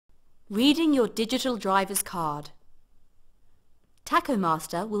Reading your digital driver's card.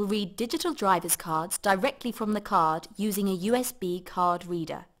 Tachomaster will read digital driver's cards directly from the card using a USB card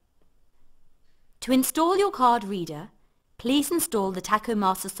reader. To install your card reader, please install the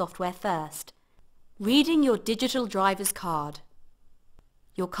Tachomaster software first. Reading your digital driver's card.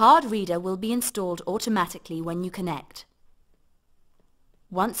 Your card reader will be installed automatically when you connect.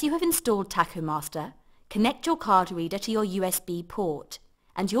 Once you have installed Tachomaster, connect your card reader to your USB port,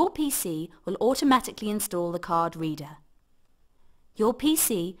 and your PC will automatically install the card reader. Your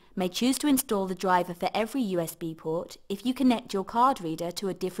PC may choose to install the driver for every USB port if you connect your card reader to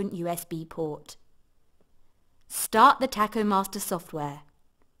a different USB port. Start the Tachomaster software.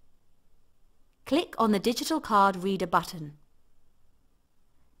 Click on the Digital Card Reader button.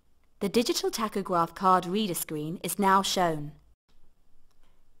 The Digital Tachograph card reader screen is now shown.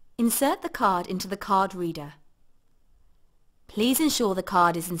 Insert the card into the card reader. Please ensure the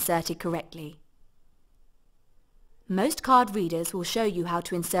card is inserted correctly. Most card readers will show you how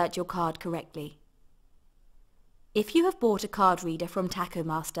to insert your card correctly. If you have bought a card reader from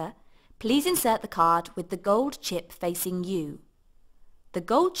Tachomaster, please insert the card with the gold chip facing you. The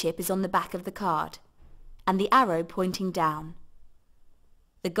gold chip is on the back of the card, and the arrow pointing down.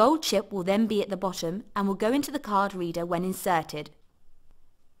 The gold chip will then be at the bottom and will go into the card reader when inserted.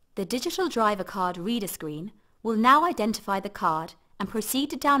 The digital driver card reader screen will now identify the card and proceed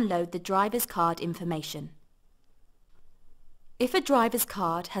to download the driver's card information. If a driver's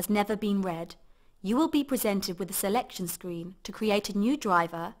card has never been read, you will be presented with a selection screen to create a new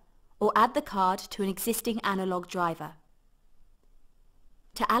driver or add the card to an existing analog driver.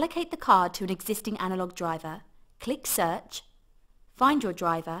 To allocate the card to an existing analog driver, click Search, find your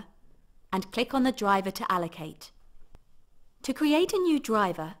driver, and click on the driver to allocate. To create a new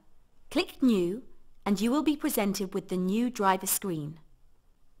driver, click New, and you will be presented with the new driver screen.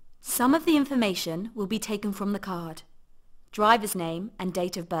 Some of the information will be taken from the card: driver's name and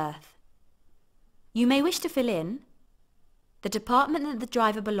date of birth. You may wish to fill in the department that the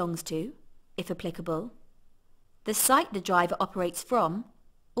driver belongs to, if applicable, the site the driver operates from,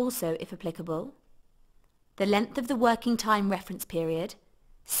 also if applicable, the length of the working time reference period,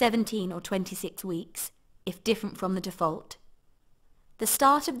 17 or 26 weeks, if different from the default, the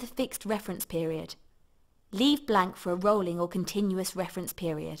start of the fixed reference period. Leave blank for a rolling or continuous reference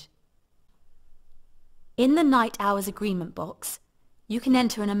period. In the night hours agreement box, you can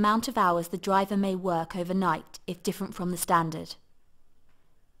enter an amount of hours the driver may work overnight if different from the standard.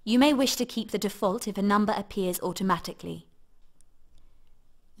 You may wish to keep the default if a number appears automatically.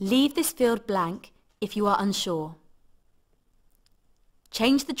 Leave this field blank if you are unsure.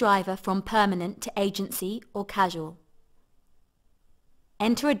 Change the driver from permanent to agency or casual.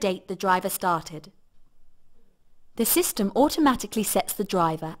 Enter a date the driver started. The system automatically sets the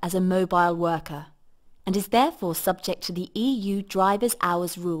driver as a mobile worker and is therefore subject to the EU Driver's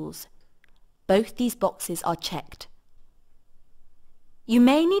Hours rules. Both these boxes are checked. You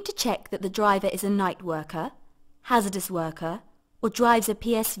may need to check that the driver is a night worker, hazardous worker, or drives a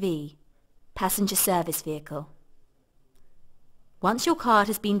PSV, passenger service vehicle. Once your card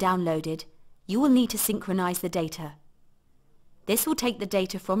has been downloaded, you will need to synchronize the data. This will take the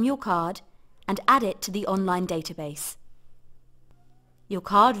data from your card and add it to the online database. Your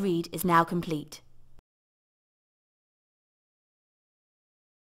card read is now complete.